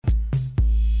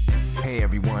Hey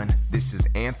everyone, this is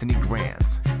Anthony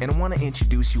Grant, and I want to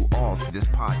introduce you all to this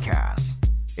podcast.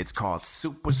 It's called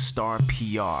Superstar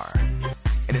PR,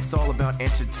 and it's all about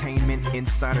entertainment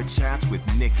insider chats with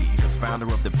Nikki, the founder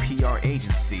of the PR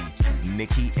agency,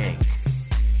 Nikki Inc.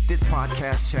 This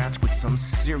podcast chats with some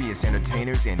serious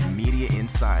entertainers and media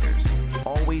insiders,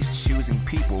 always choosing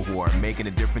people who are making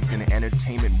a difference in the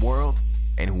entertainment world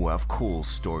and who have cool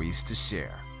stories to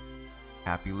share.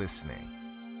 Happy listening.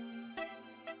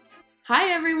 Hi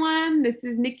everyone, this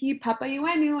is Nikki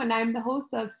Papayuenu and I'm the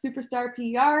host of Superstar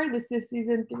PR. This is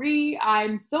season 3.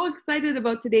 I'm so excited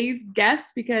about today's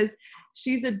guest because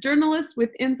she's a journalist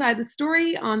with Inside the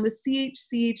Story on the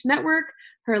CHCH network.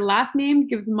 Her last name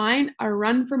gives mine a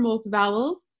run for most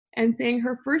vowels, and saying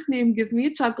her first name gives me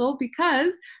a chuckle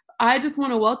because I just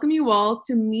want to welcome you all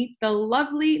to meet the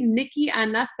lovely Nikki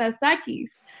Anastasakis.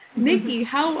 Nikki,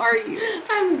 how are you?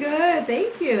 I'm good.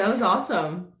 Thank you. That was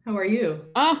awesome. How are you?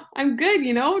 Oh, I'm good.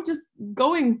 Just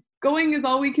going. Going is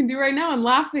all we can do right now and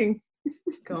laughing.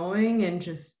 Going and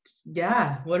just,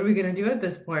 what are we going to do at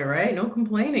this point, right? No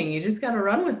complaining. You just got to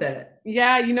run with it.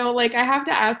 Yeah, I have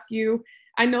to ask you,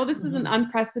 I know this is an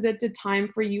unprecedented time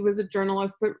for you as a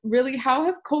journalist, but really, how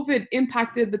has COVID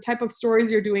impacted the type of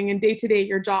stories you're doing in day-to-day,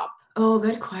 your job? Oh,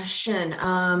 good question.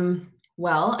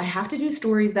 Well, I have to do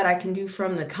stories that I can do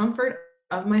from the comfort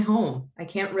of my home. I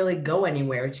can't really go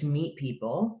anywhere to meet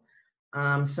people.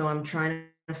 So I'm trying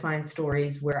to find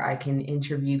stories where I can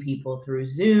interview people through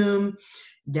Zoom,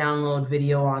 download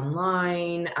video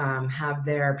online, have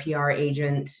their PR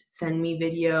agent send me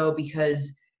video,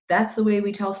 because that's the way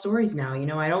we tell stories now.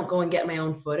 I don't go and get my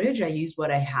own footage. I use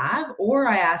what I have, or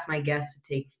I ask my guests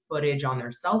to take footage on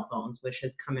their cell phones, which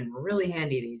has come in really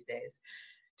handy these days.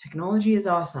 Technology is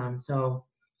awesome. So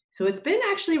it's been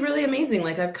actually really amazing.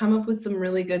 I've come up with some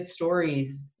really good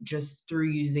stories just through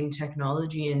using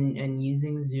technology and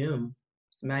using Zoom.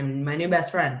 It's my new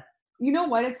best friend. You know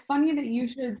what? It's funny that you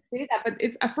should say that, but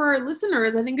it's for our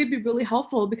listeners, I think it'd be really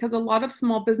helpful because a lot of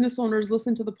small business owners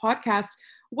listen to the podcast.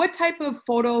 What type of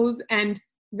photos and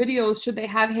videos should they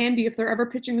have handy if they're ever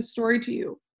pitching a story to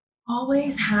you?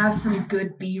 Always have some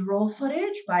good B-roll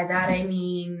footage. By that, I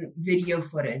mean video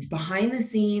footage, behind the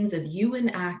scenes of you in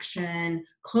action,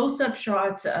 close-up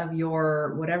shots of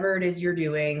your, whatever it is you're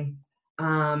doing.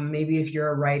 Maybe if you're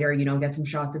a writer, get some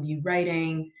shots of you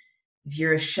writing. If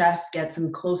you're a chef, get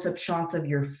some close-up shots of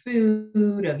your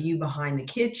food, of you behind the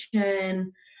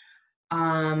kitchen.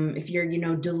 If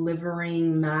you're,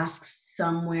 delivering masks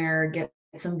somewhere, get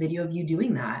some video of you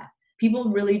doing that.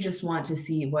 People really just want to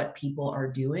see what people are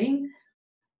doing.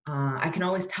 I can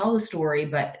always tell the story,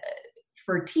 but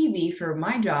for TV, for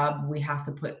my job, we have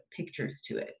to put pictures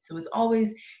to it. So it's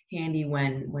always handy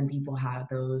when people have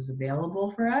those available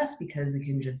for us, because we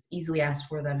can just easily ask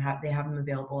for them, they have them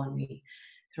available, and we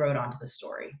throw it onto the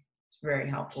story. It's very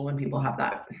helpful when people have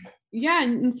that. Yeah,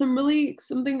 and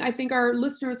something I think our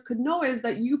listeners could know is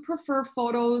that you prefer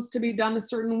photos to be done a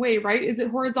certain way, right? Is it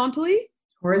horizontally?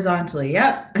 Horizontally,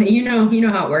 yep. You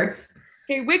know how it works.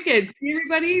 Okay, wicked. See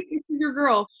everybody, this is your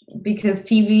girl. Because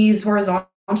TV is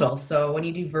horizontal, so when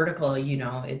you do vertical,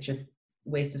 it just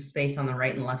waste of space on the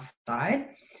right and left side.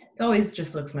 It always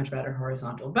just looks much better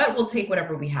horizontal, but we'll take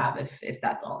whatever we have if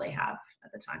that's all they have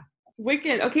at the time.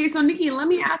 Wicked. Okay, so Nikki, let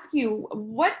me ask you,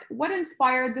 what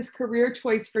inspired this career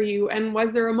choice for you? And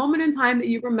was there a moment in time that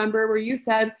you remember where you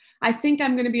said, I think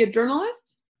I'm going to be a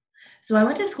journalist? So I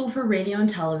went to school for radio and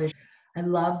television. I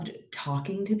loved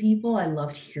talking to people. I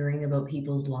loved hearing about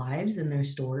people's lives and their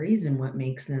stories and what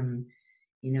makes them,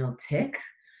 tick.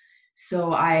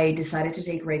 So I decided to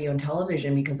take radio and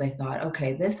television because I thought,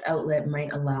 okay, this outlet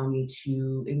might allow me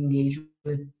to engage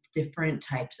with different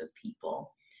types of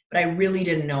people. But I really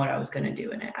didn't know what I was going to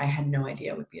do in it. I had no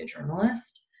idea I would be a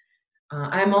journalist.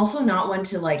 I'm also not one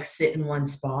to sit in one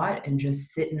spot and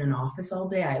just sit in an office all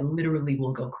day. I literally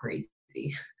will go crazy.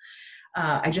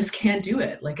 I just can't do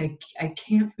it. I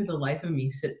can't for the life of me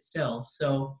sit still.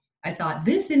 So I thought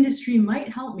this industry might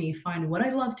help me find what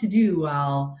I love to do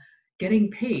while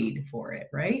getting paid for it,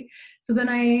 right? So then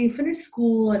I finished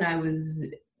school and I was,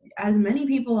 as many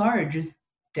people are, just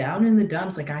down in the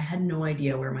dumps. I had no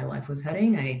idea where my life was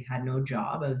heading. I had no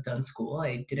job. I was done school.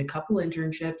 I did a couple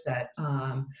internships at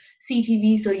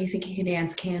CTV, So You Think You Can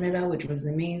Dance Canada, which was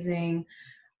amazing.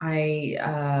 I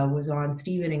was on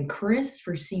Stephen and Chris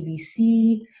for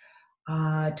CBC,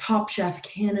 Top Chef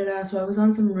Canada. So I was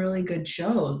on some really good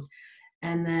shows.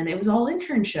 And then it was all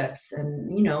internships. And,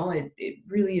 it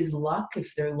really is luck.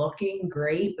 If they're looking,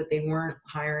 great, but they weren't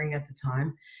hiring at the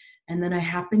time. And then I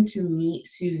happened to meet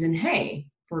Susan Hay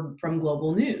from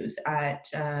Global News at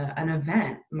an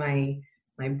event. My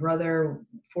my brother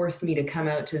forced me to come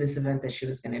out to this event that she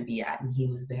was going to be at, and he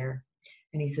was there.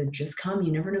 And he said, just come,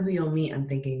 you never know who you'll meet. I'm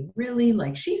thinking, really?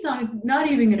 Like, she's not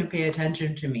even going to pay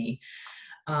attention to me.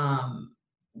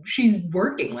 She's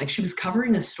working, like she was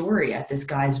covering a story at this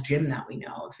guy's gym that we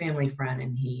know, a family friend,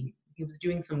 and he was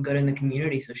doing some good in the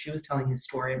community. So she was telling his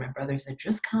story, and my brother said,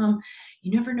 just come,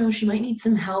 you never know, she might need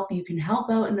some help, you can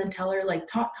help out, and then tell her, like,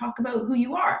 talk about who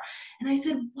you are. And I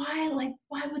said, why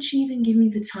would she even give me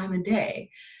the time of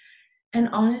day? And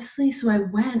honestly, so I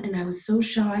went, and I was so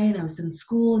shy, and I was in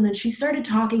school, and then she started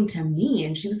talking to me,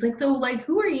 and she was like, so, like,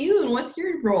 who are you and what's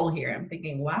your role here? I'm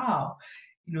thinking, wow,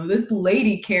 this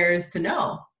lady cares to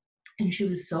know. And she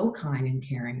was so kind and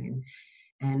caring.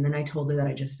 And then I told her that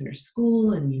I just finished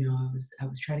school, and I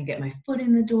was trying to get my foot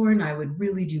in the door, and I would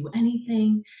really do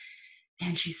anything.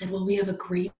 And she said, well, we have a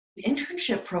great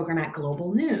internship program at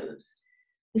Global News.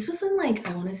 This was in, like,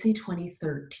 I want to say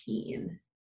 2013.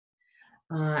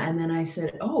 And then I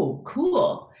said, oh,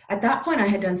 cool. At that point, I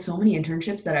had done so many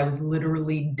internships that I was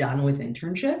literally done with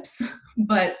internships.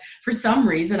 But for some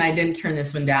reason, I didn't turn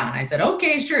this one down. I said,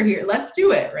 okay, sure, here, let's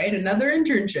do it, right? Another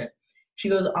internship. She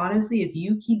goes, honestly, if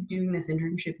you keep doing this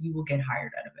internship, you will get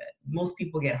hired out of it. Most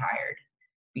people get hired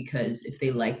because if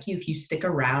they like you, if you stick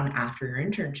around after your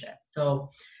internship. So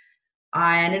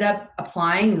I ended up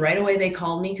applying right away. They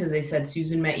called me because they said,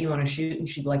 Susan met you on a shoot and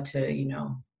she'd like to,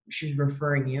 she's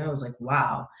referring you. I was like,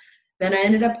 wow. Then I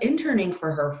ended up interning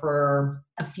for her for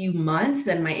a few months.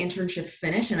 Then my internship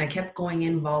finished and I kept going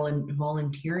in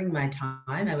volunteering my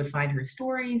time. I would find her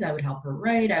stories. I would help her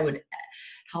write. I would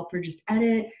help her just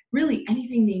edit, really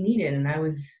anything they needed. And I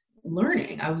was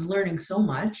learning so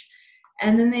much.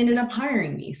 And then they ended up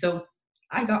hiring me. So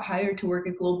I got hired to work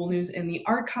at Global News in the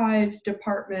archives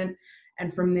department.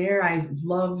 And from there, I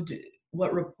loved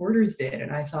what reporters did.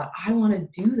 And I thought, I want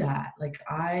to do that. Like,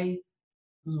 I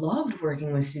loved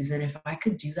working with Susan. If I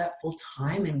could do that full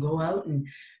time and go out and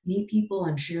meet people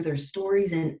and share their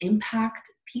stories and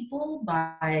impact people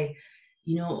by,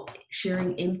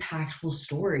 sharing impactful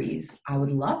stories, I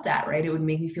would love that, right? It would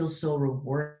make me feel so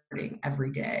rewarding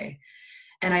every day.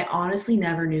 And I honestly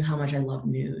never knew how much I love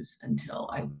news until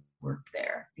I worked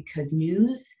there, because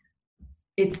news,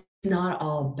 it's not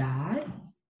all bad.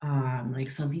 Like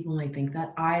some people might think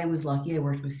that. I was lucky I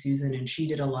worked with Susan and she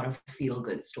did a lot of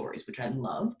feel-good stories, which I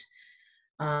loved.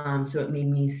 So it made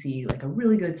me see like a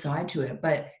really good side to it.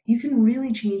 But you can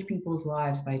really change people's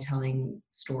lives by telling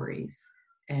stories.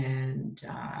 And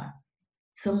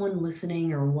someone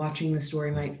listening or watching the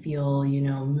story might feel,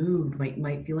 moved,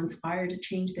 might feel inspired to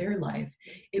change their life.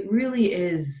 It really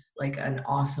is like an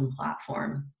awesome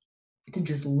platform to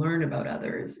just learn about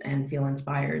others and feel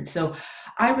inspired. So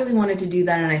I really wanted to do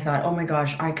that. And I thought, oh my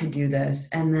gosh, I could do this.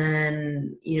 And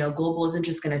then, Global isn't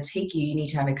just going to take you. You need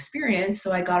to have experience.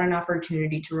 So I got an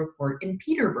opportunity to report in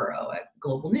Peterborough at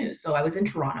Global News. So I was in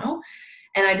Toronto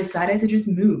and I decided to just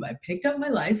move. I picked up my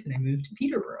life and I moved to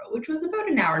Peterborough, which was about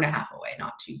an hour and a half away.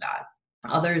 Not too bad.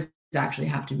 Others actually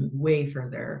have to move way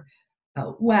further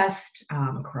out west,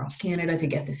 across Canada to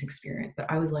get this experience.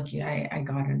 But I was lucky. I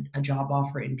got a job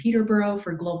offer in Peterborough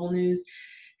for Global News,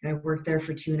 and I worked there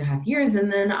for 2.5 years.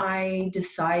 And then I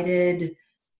decided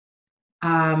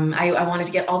I wanted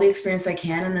to get all the experience I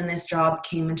can. And then this job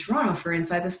came in Toronto for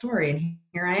Inside the Story, and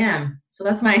here I am. So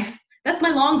that's my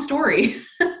long story.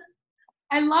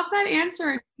 I love that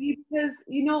answer because,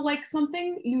 like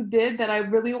something you did that I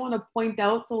really want to point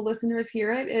out so listeners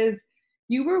hear it is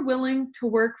you were willing to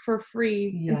work for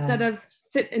free instead of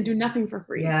sit and do nothing for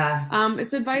free. Yeah.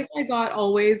 It's advice I got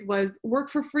always was work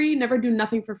for free, never do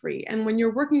nothing for free. And when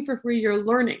you're working for free, you're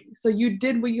learning. So you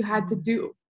did what you had to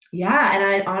do. Yeah. And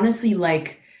I honestly,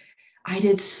 I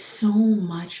did so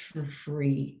much for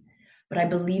free, but I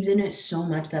believed in it so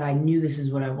much that I knew this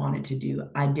is what I wanted to do.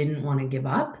 I didn't want to give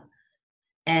up.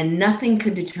 And nothing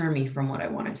could deter me from what I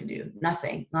wanted to do.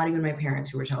 Nothing. Not even my parents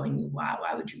who were telling me, wow,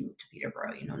 why would you move to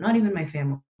Peterborough? Not even my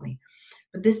family.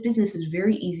 But this business is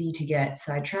very easy to get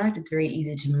sidetracked. It's very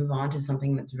easy to move on to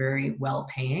something that's very well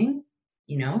paying,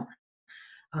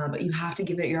 but you have to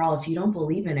give it your all. If you don't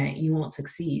believe in it, you won't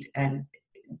succeed. And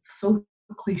it's so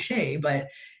cliche, but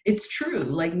it's true.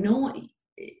 Like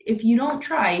if you don't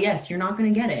try, yes, you're not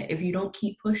going to get it. If you don't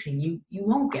keep pushing, you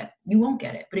won't get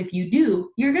it. But if you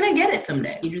do, you're going to get it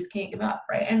someday. You just can't give up,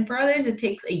 right? And for others, it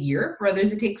takes a year. For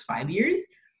others, it takes 5 years.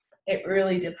 It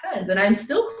really depends. And I'm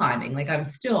still climbing. Like I'm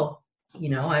still,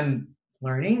 I'm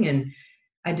learning, and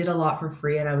I did a lot for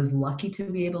free, and I was lucky to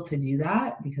be able to do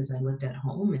that because I lived at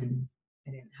home and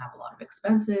I didn't have a lot of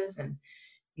expenses, and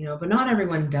but not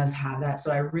everyone does have that.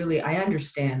 So I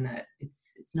understand that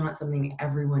it's not something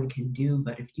everyone can do,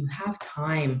 but if you have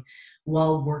time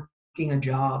while a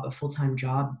job, a full-time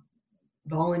job,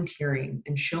 volunteering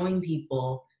and showing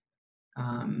people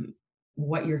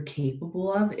what you're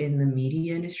capable of in the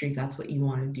media industry, if that's what you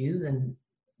want to do, then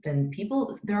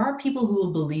there are people who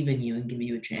will believe in you and give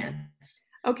you a chance.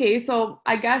 Okay, so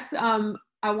I guess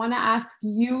I want to ask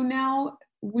you now,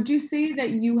 would you say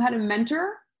that you had a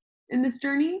mentor in this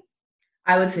journey?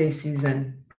 I would say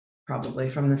Susan, probably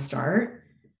from the start,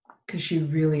 because she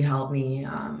really helped me.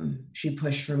 She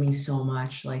pushed for me so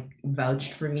much, like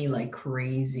vouched for me like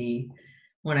crazy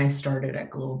when I started at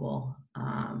Global.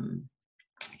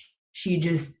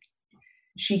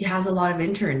 She has a lot of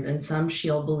interns, and some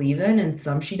she'll believe in and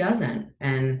some she doesn't.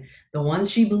 And the ones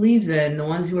she believes in, the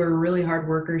ones who are really hard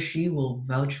workers, she will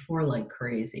vouch for like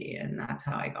crazy. And that's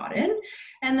how I got in.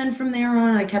 And then from there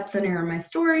on, I kept sending her my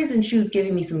stories, and she was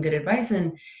giving me some good advice.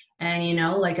 And you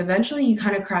know, like eventually you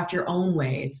kind of craft your own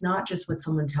way. It's not just what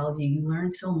someone tells you. You learn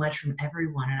so much from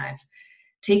everyone. And I've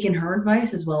taken her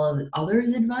advice as well as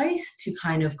others' advice to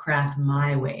kind of craft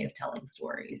my way of telling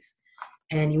stories.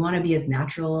 And you want to be as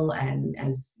natural and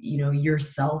as, you know,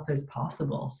 yourself as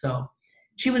possible. So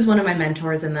she was one of my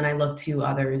mentors. And then I looked to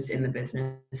others in the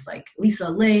business like Lisa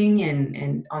Ling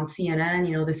and on CNN,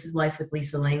 you know, This is Life with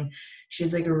Lisa Ling. She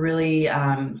has like a really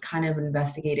kind of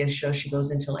investigative show. She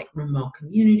goes into like remote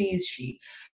communities. She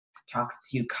talks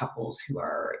to couples who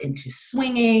are into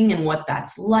swinging and what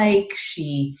that's like.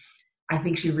 I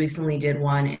think she recently did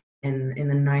one in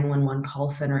the 911 call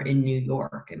center in New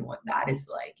York and what that is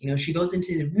like. You know, she goes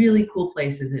into really cool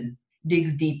places and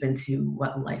digs deep into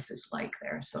what life is like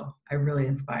there. So I really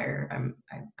I'm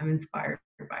inspired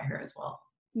by her as well.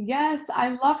 Yes, I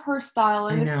love her style.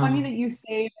 And it's funny that you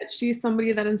say that she's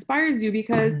somebody that inspires you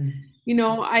because, you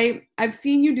know, I've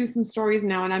seen you do some stories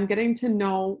now, and I'm getting to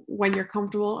know when you're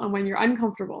comfortable and when you're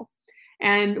uncomfortable.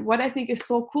 And what I think is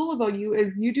so cool about you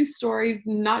is you do stories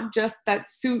not just that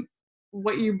suit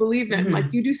what you believe in.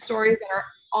 Like you do stories that are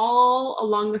all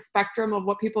along the spectrum of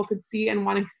what people could see and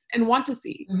want to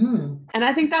see. And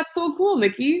I think that's so cool,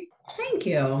 Nikki. Thank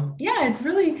you. Yeah, it's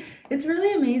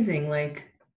really amazing. Like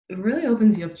it really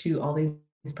opens you up to all these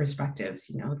perspectives.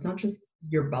 You know, it's not just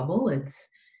your bubble,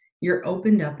 you're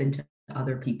opened up into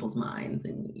other people's minds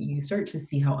and you start to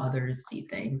see how others see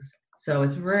things. So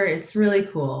it's really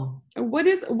cool. What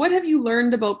have you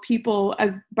learned about people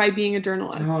by being a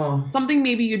journalist? Something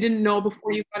maybe you didn't know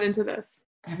before you got into this.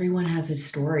 Everyone has a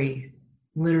story.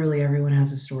 Literally everyone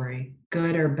has a story,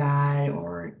 good or bad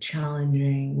or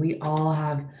challenging. We all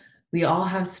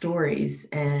have stories.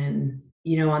 And,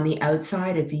 you know, on the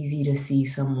outside, it's easy to see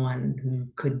someone who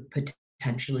could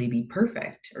potentially be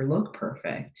perfect or look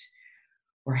perfect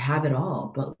or have it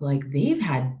all, but like they've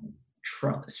had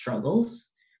struggles.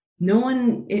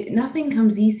 Nothing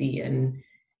comes easy. And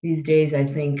these days, I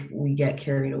think we get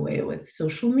carried away with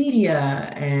social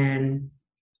media and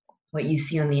what you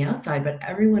see on the outside, but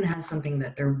everyone has something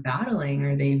that they're battling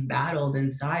or they've battled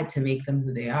inside to make them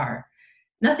who they are.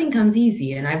 Nothing comes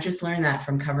easy. And I've just learned that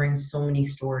from covering so many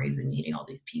stories and meeting all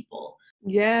these people.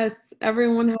 Yes,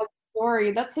 everyone has a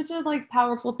story. That's such a like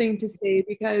powerful thing to say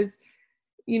because,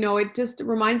 you know, it just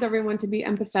reminds everyone to be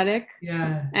empathetic.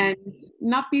 Yeah. And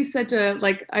not be such a,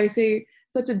 like I say,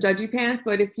 such a judgy pants,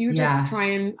 but if you just try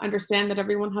and understand that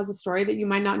everyone has a story that you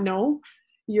might not know,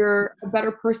 you're a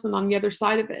better person on the other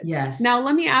side of it. Yes. Now,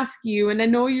 let me ask you, and I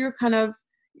know you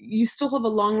still have a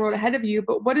long road ahead of you,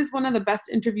 but what is one of the best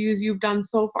interviews you've done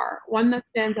so far? One that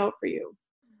stands out for you?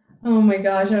 Oh my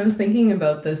gosh, I was thinking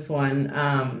about this one.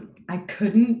 I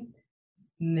couldn't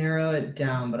narrow it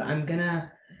down, but I'm gonna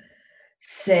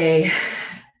say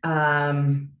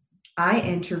I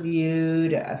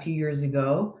interviewed a few years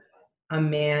ago a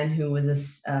man who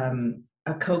was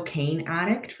a cocaine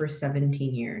addict for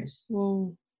 17 years.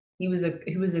 Whoa. He was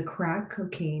a crack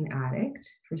cocaine addict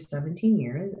for 17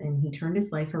 years, and he turned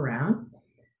his life around.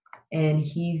 And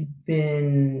he's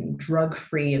been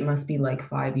drug-free. It must be like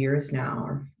 5 years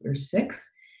now, or 6.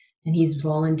 And he's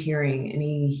volunteering, and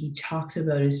he talks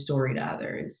about his story to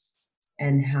others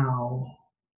and how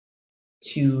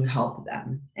to help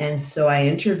them. And so I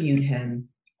interviewed him,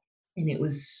 and it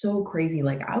was so crazy.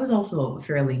 Like I was also a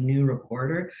fairly new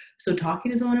reporter. So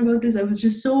talking to someone about this, I was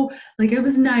just so like, I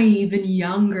was naive and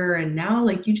younger. And now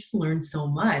like you just learn so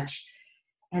much.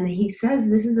 And he says,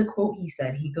 this is a quote he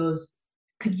said, he goes,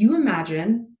 "Could you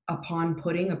imagine upon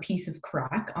putting a piece of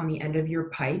crack on the end of your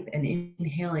pipe and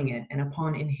inhaling it, and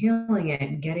upon inhaling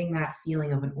it, getting that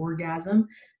feeling of an orgasm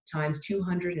times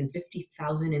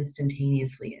 250,000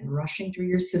 instantaneously and rushing through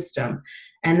your system.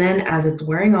 And then as it's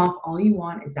wearing off, all you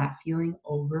want is that feeling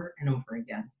over and over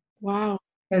again." Wow.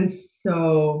 And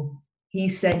so he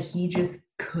said he just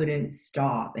couldn't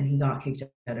stop, and he got kicked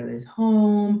out of his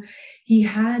home. He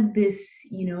had this,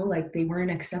 like they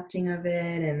weren't accepting of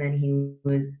it, and then he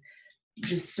was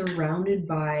just surrounded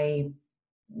by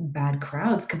bad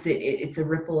crowds because it's a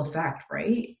ripple effect,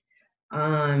 right?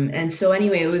 And so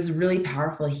anyway, it was really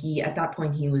powerful. At that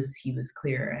point he was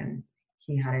clear, and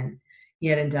he hadn't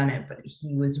done it, but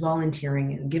he was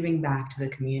volunteering and giving back to the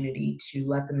community to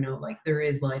let them know, like, there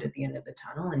is light at the end of the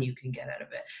tunnel and you can get out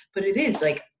of it. But it is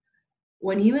like,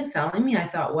 when he was telling me, I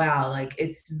thought, wow, like,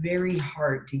 it's very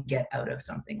hard to get out of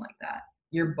something like that.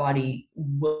 Your body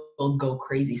will go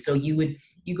crazy. So you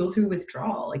go through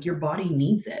withdrawal, like your body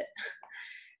needs it.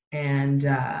 And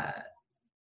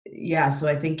yeah, so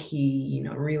I think he,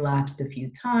 relapsed a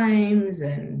few times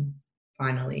and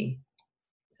finally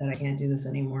said, I can't do this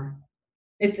anymore.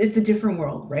 It's a different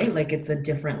world, right? Like, it's a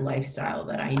different lifestyle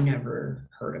that I never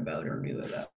heard about or knew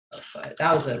about. But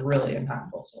that was a really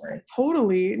impactful story.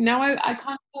 Totally. Now I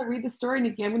can't read the story,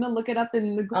 Nikki. I'm going to look it up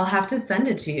in the Google. I'll have to send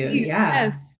it to you. Yeah.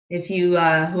 Yes. If you,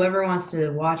 whoever wants to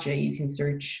watch it, you can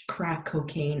search crack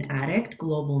cocaine addict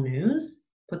global news.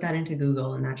 Put that into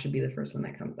Google, and that should be the first one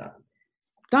that comes up.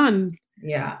 Done.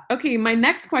 Yeah. Okay. My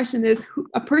next question is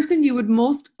a person you would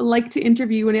most like to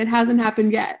interview and it hasn't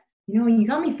happened yet. You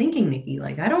got me thinking, Nikki.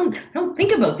 Like, I don't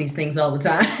think about these things all the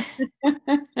time.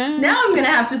 Now I'm going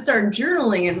to have to start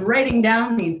journaling and writing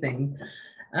down these things.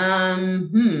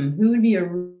 Who would be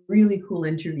a really cool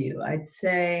interview? I'd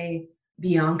say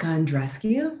Bianca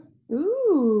Andreescu.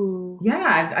 Ooh.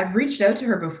 Yeah, I've reached out to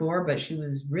her before, but she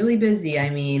was really busy. I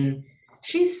mean,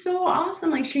 she's so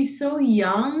awesome. Like, she's so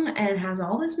young and has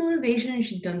all this motivation, and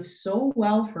she's done so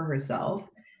well for herself.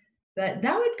 That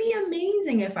would be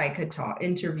amazing if I could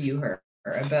interview her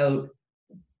about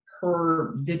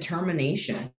her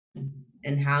determination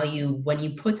and how when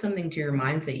you put something to your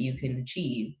mindset, you can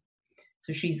achieve.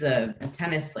 So she's a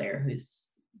tennis player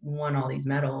who's won all these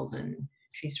medals, and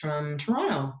she's from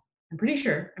Toronto. I'm pretty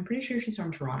sure she's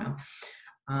from Toronto.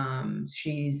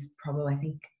 She's probably, I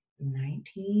think,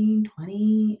 19,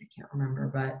 20, I can't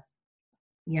remember, but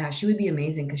yeah, she would be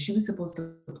amazing because she was supposed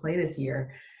to play this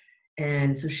year.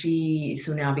 And so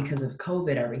now because of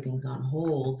COVID, everything's on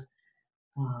hold.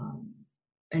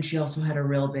 And she also had a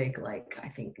real big, like, I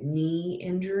think, knee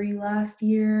injury last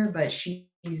year, but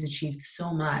she's achieved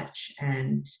so much.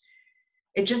 And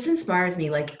it just inspires me.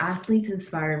 Like, athletes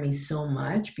inspire me so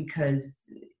much because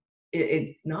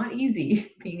it's not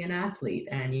easy being an athlete,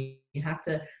 and you have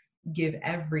to give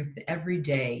every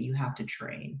day you have to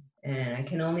train. And I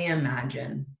can only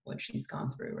imagine what she's gone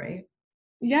through, right?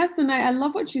 Yes, and I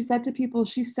love what she said to people.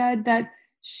 She said that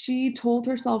she told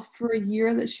herself for a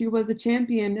year that she was a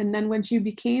champion, and then when she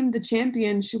became the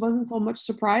champion, she wasn't so much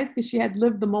surprised because she had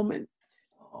lived the moment.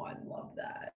 Oh, I love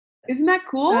that. Isn't that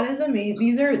cool? That is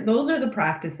amazing. Those are the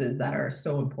practices that are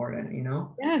so important,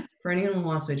 Yes. For anyone who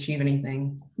wants to achieve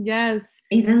anything. Yes.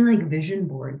 Even like vision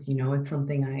boards, it's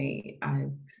something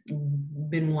I've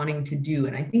been wanting to do,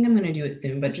 and I think I'm going to do it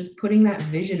soon, but just putting that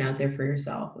vision out there for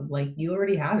yourself of, like, you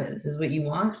already have it. This is what you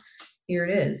want. Here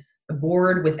it is. A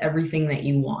board with everything that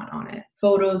you want on it.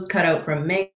 Photos cut out from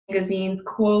magazines,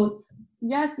 quotes.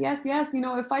 Yes.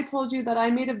 If I told you that I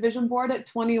made a vision board at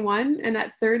 21 and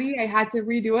at 30, I had to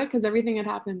redo it because everything had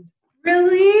happened.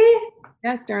 Really?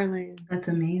 Yes, darling. That's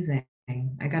amazing.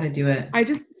 I got to do it. I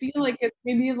just feel like it's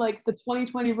maybe like the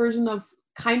 2020 version of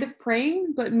kind of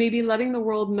praying, but maybe letting the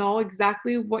world know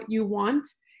exactly what you want.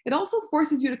 It also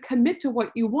forces you to commit to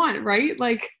what you want, right?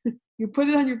 Like, you put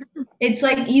it on your... It's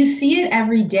like you see it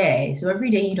every day. So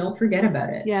every day you don't forget about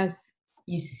it. Yes.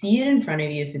 You see it in front of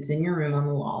you if it's in your room on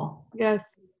the wall. Yes.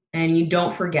 And you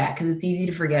don't forget, because it's easy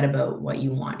to forget about what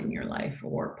you want in your life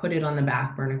or put it on the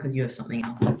back burner because you have something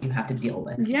else that you have to deal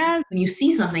with. Yes. When you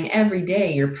see something every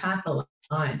day, your path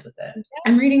aligns with it. Yes.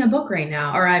 I'm reading a book right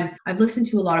now, or I've listened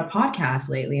to a lot of podcasts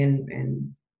lately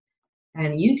and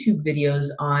YouTube videos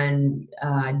on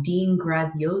Dean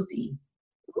Graziosi.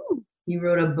 Ooh. He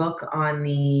wrote a book on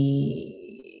the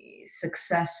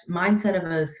mindset of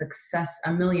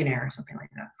a millionaire, or something like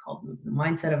that. It's called The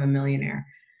Mindset of a Millionaire.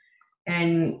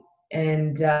 And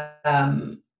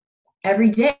every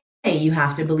day you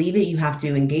have to believe it. You have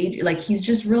to engage. Like, he's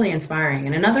just really inspiring.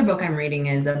 And another book I'm reading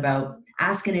is about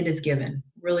Ask and It Is Given.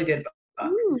 Really good book.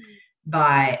 Ooh.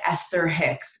 By Esther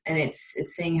Hicks. And it's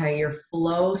saying how your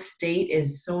flow state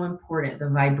is so important. The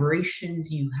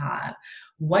vibrations you have,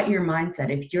 what your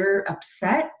mindset. If you're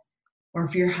upset or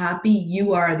if you're happy,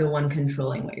 you are the one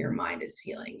controlling what your mind is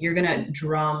feeling. You're going to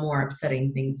draw more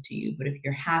upsetting things to you. But if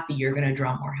you're happy, you're going to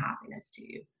draw more happiness to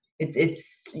you.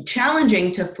 it's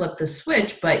challenging to flip the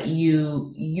switch, but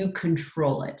you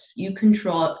control it. You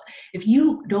control, if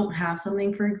you don't have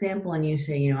something, for example, and you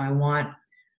say, you know,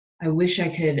 I wish I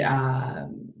could,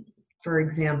 for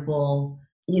example,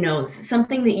 you know,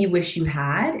 something that you wish you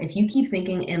had, if you keep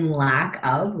thinking in lack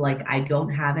of, like, I don't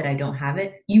have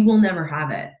it, you will never have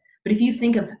it. But if you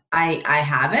think of, I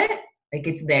have it, like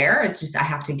it's there, it's just, I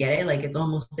have to get it, like it's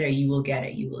almost there, you will get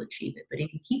it, you will achieve it. But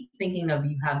if you keep thinking of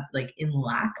you have like in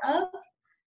lack of,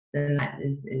 then that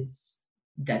is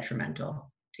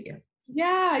detrimental to you.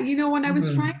 Yeah, you know, when I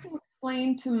was trying Mhm. to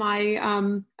explain to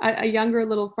my a younger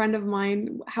little friend of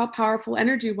mine how powerful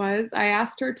energy was, I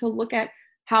asked her to look at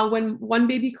how when one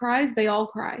baby cries, they all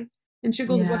cry. And she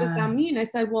goes, "What does that Yeah. mean?" I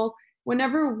said, "Well,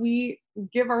 whenever we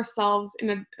give ourselves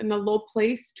in a low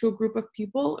place to a group of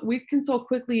people, we can so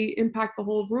quickly impact the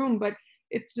whole room, but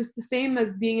it's just the same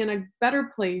as being in a better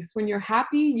place. When you're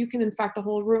happy, you can infect a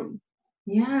whole room."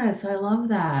 Yes, I love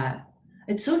that.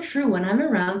 It's so true. When I'm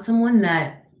around someone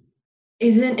that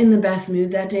isn't in the best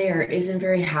mood that day or isn't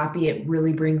very happy, it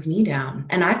really brings me down.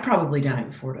 And I've probably done it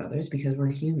before to others because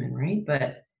we're human, right?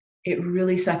 But it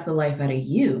really sucks the life out of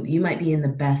you. You might be in the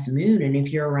best mood, and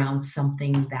if you're around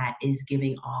something that is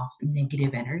giving off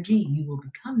negative energy, you will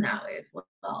become that way as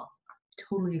well.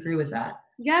 Totally agree with that.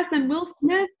 Yes, and Will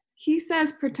Smith, he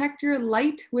says, "Protect your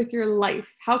light with your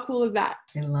life." How cool is that?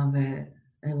 I love it.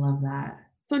 I love that.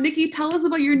 So Nikki, tell us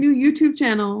about your new YouTube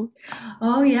channel.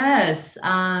 Oh, yes.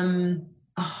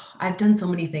 I've done so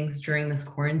many things during this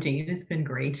quarantine. It's been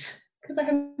great because I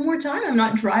have more time. I'm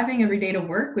not driving every day to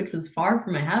work, which was far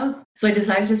from my house. So I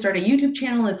decided to start a YouTube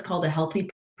channel. It's called A Healthy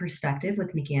Perspective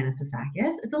with Nikki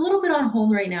Anastasakis. It's a little bit on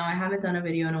hold right now. I haven't done a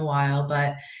video in a while,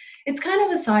 but it's kind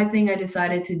of a side thing I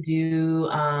decided to do,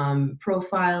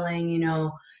 profiling, you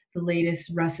know, the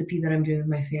latest recipe that I'm doing with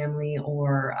my family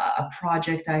or a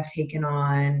project I've taken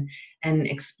on and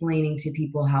explaining to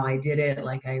people how I did it.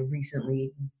 Like I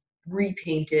recently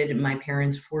repainted my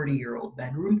parents' 40-year-old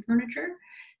bedroom furniture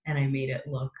and I made it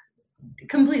look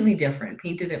completely different,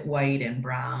 painted it white and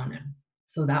brown. And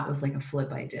so that was like a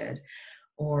flip I did.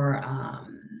 Or,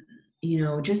 you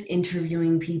know, just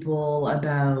interviewing people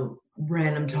about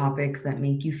random topics that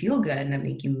make you feel good and that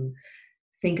make you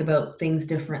think about things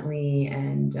differently.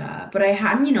 And but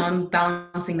I'm, you know, I'm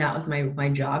balancing that with my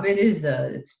job. It is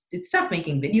it's tough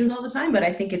making videos all the time, but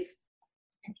I think it's,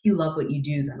 if you love what you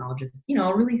do, then I'll just, you know,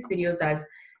 I'll release videos as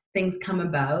things come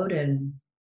about and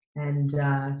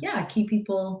yeah, keep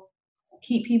people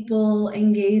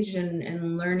engaged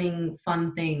and learning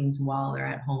fun things while they're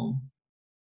at home.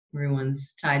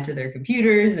 Everyone's tied to their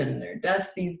computers and their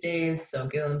desks these days, so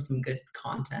give them some good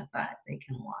content that they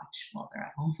can watch while they're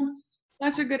at home.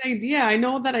 Such a good idea. I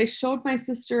know that I showed my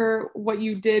sister what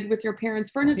you did with your parents'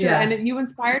 furniture, and Yeah. you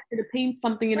inspired her to paint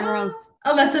something in her house.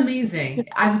 Oh, that's amazing.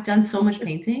 I've done so much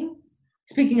painting.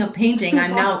 Speaking of painting,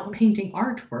 I'm now painting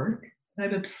artwork.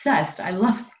 I'm obsessed. I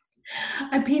love it.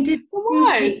 I painted Come two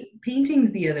on.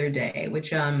 paintings the other day,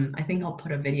 which I think I'll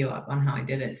put a video up on how I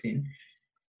did it soon.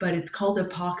 But it's called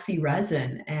epoxy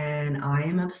resin, and I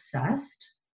am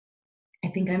obsessed. I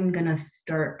think I'm gonna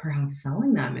start perhaps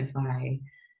selling them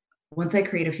once I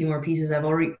create a few more pieces. I've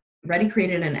already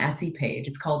created an Etsy page.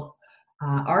 It's called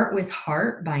Art with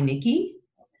Heart by Nikki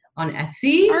on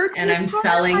Etsy, Art and with I'm heart.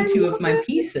 selling I 2 of love my it.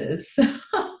 pieces.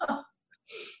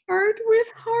 Art with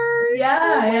heart. Yeah,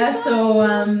 Oh my yeah. God, So I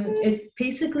love it. it's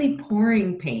basically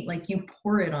pouring paint. Like you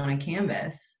pour it on a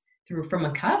canvas from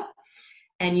a cup,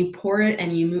 and you pour it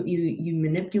and you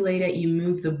manipulate it. You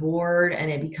move the board,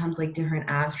 and it becomes like different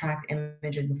abstract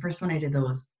images. The first one I did though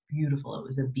was beautiful. It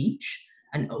was a beach,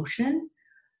 an ocean.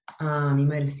 You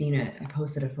might have seen it. I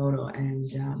posted a photo, and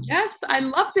Yes, I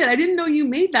loved it. I didn't know you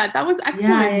made that. That was yeah,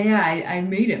 excellent. I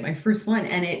made it, my first one,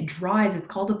 and it dries. It's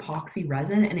called epoxy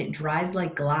resin, and it dries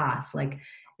like glass. Like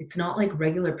it's not like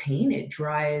regular paint. It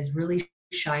dries really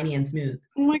shiny and smooth.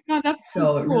 Oh my God, that's so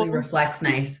So it really cool. reflects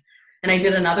nice. And I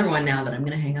did another one now that I'm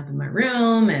gonna hang up in my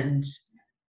room, and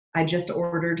I just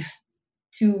ordered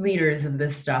 2 liters of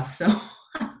this stuff. So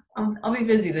I'll be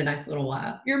busy the next little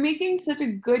while. You're making such a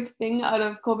good thing out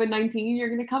of COVID-19. You're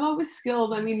going to come up with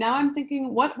skills. I mean, now I'm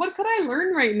thinking, what could I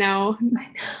learn right now?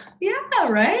 Yeah,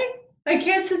 right? I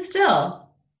can't sit still.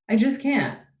 I just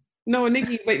can't. No,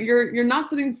 Nikki, but you're not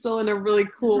sitting still in a really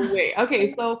cool way.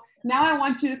 Okay, so now I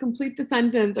want you to complete the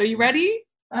sentence. Are you ready?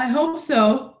 I hope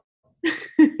so.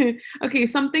 Okay,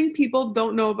 something people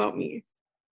don't know about me.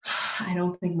 I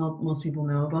don't think most people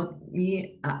know about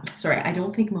me. Sorry, I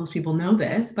don't think most people know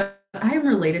this, but I am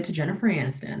related to Jennifer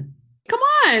Aniston. Come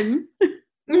on.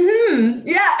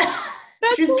 Yeah.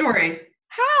 That's True story.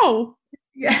 how?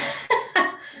 Yeah.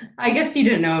 I guess you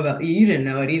didn't know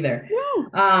it either.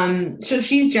 No. So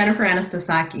she's Jennifer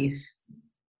Anastasakis.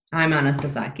 I'm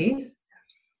Anastasakis.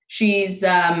 She's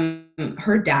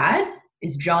her dad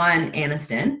is John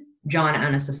Anastasaki.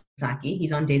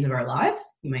 He's on Days of Our Lives.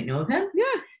 You might know of him.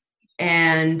 Yeah.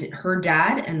 And her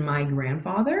dad and my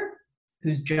grandfather,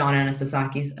 who's John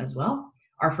Anastasakis as well,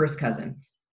 are first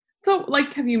cousins. So,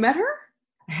 like, have you met her?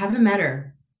 I haven't met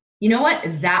her. You know what?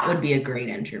 That would be a great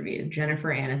interview.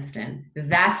 Jennifer Aniston.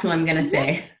 That's who I'm going to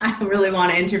say I really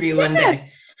want to interview one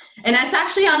day. And that's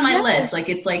actually on my list. Like,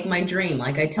 it's like my dream.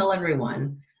 Like, I tell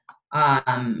everyone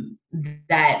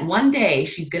that one day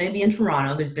she's going to be in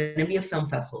Toronto. There's going to be a film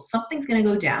festival. Something's going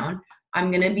to go down. I'm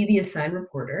going to be the assigned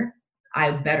reporter.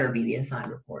 I better be the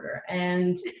assigned reporter.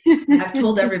 And I've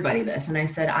told everybody this. And I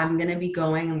said, I'm going to be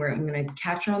going and I'm going to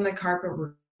catch her on the carpet.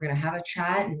 We're going to have a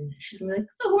chat. And she's going to be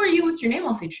like, so who are you? What's your name?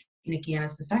 I'll say, Nikki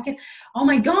Anastasakis. Oh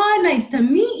my God, nice to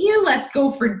meet you. Let's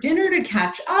go for dinner to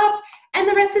catch up. And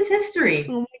the rest is history.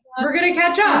 Oh my God. We're going to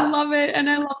catch up. I love it. And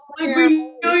I love like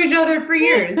we know each other for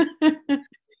years.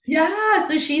 Yeah.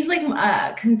 So she's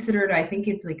like considered, I think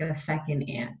it's like a second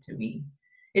aunt to me.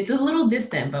 It's a little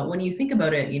distant, but when you think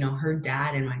about it, you know, her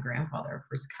dad and my grandfather are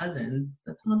first cousins.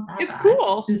 That's not that It's bad.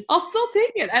 cool. It's just, I'll still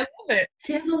take it. I love it.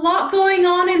 she has a lot going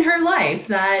on in her life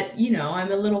that, you know,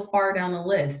 I'm a little far down the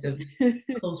list of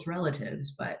close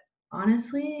relatives, but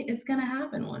honestly, it's going to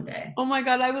happen one day. Oh my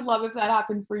God. I would love if that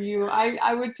happened for you.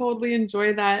 I would totally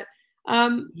enjoy that.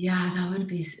 Yeah, that would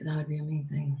be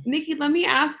amazing. Nikki, let me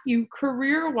ask you,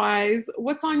 career-wise,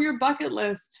 what's on your bucket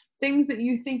list? Things that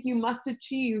you think you must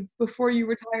achieve before you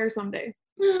retire someday?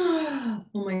 Oh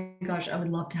my gosh, I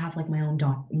would love to have like my own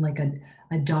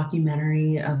a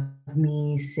documentary of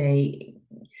me, say,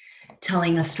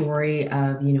 telling a story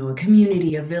of, you know, a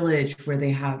community, a village where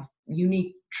they have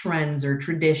unique trends or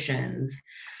traditions,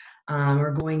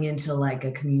 or going into like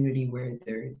a community where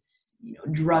there's, you know,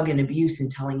 drug and abuse and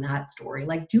telling that story.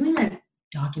 Like doing a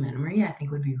documentary, I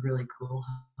think would be really cool.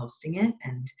 Hosting it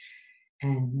and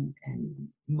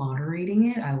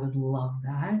moderating it, I would love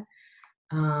that.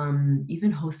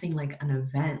 Even hosting like an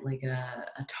event, like a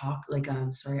talk, like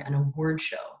an award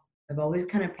show. I've always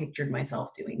kind of pictured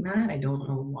myself doing that. I don't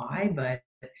know why, but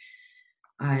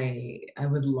I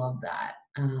would love that.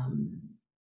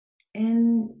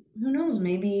 And who knows,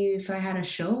 maybe if I had a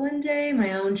show one day,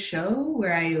 my own show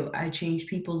where I changed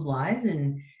people's lives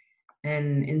and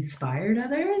inspired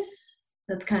others,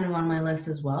 that's kind of on my list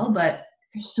as well. But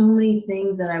there's so many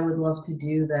things that I would love to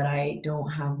do that I don't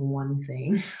have one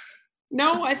thing.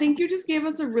 No, I think you just gave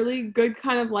us a really good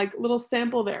kind of like little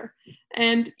sample there.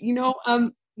 And, you know,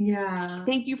 yeah.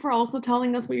 Thank you for also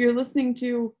telling us what you're listening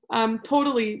to.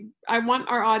 Totally. I want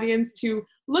our audience to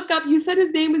look up, you said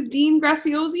his name is Dean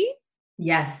Graziosi?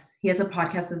 Yes, he has a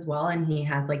podcast as well, and he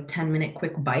has like 10-minute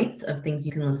quick bites of things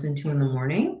you can listen to in the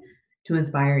morning to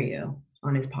inspire you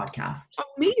on his podcast.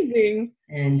 Amazing.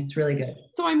 And it's really good.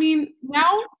 So, I mean,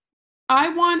 now I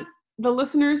want the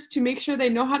listeners to make sure they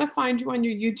know how to find you on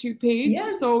your YouTube page. Yeah.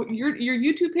 So your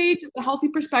YouTube page is A Healthy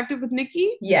Perspective with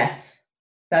Nikki? Yes,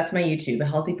 that's my YouTube, A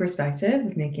Healthy Perspective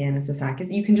with Nikki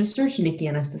Anastasakis. You can just search Nikki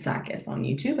Anastasakis on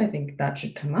YouTube. I think that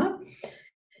should come up.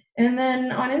 And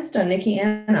then on Insta, Nikki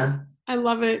Anna. I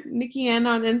love it. Nikki Anna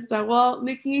on Insta. Well,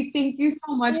 Nikki, thank you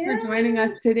so much for joining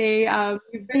us today.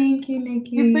 Thank you,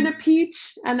 Nikki. You've been a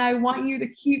peach, and I want you to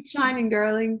keep shining,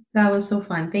 darling. That was so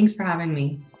fun. Thanks for having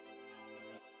me.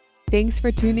 Thanks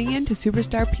for tuning in to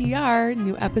Superstar PR.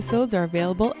 New episodes are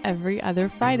available every other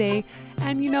Friday.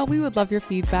 And you know, we would love your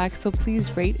feedback, so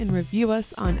please rate and review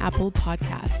us on Apple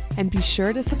Podcast. And be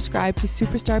sure to subscribe to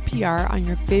Superstar PR on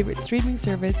your favorite streaming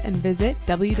service and visit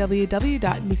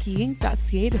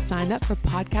www.nikkiinc.ca to sign up for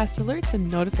podcast alerts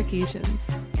and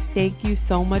notifications. Thank you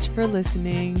so much for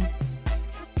listening.